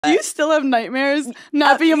Do you still have nightmares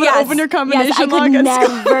not being able to open your combination yes, I lock could at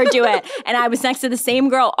school? never do it. And I was next to the same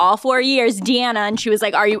girl all 4 years, Deanna, and she was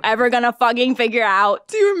like, are you ever gonna fucking figure out?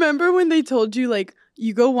 Do you remember when they told you, like,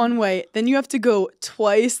 you go one way, then you have to go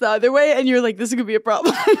twice the other way, and you're like, this is gonna be a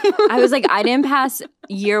problem? I was like, I didn't pass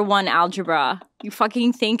year 1 algebra. You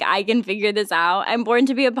fucking think I can figure this out? I'm born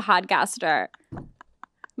to be a podcaster.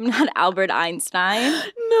 I'm not Albert Einstein.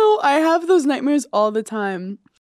 No, I have those nightmares all the time.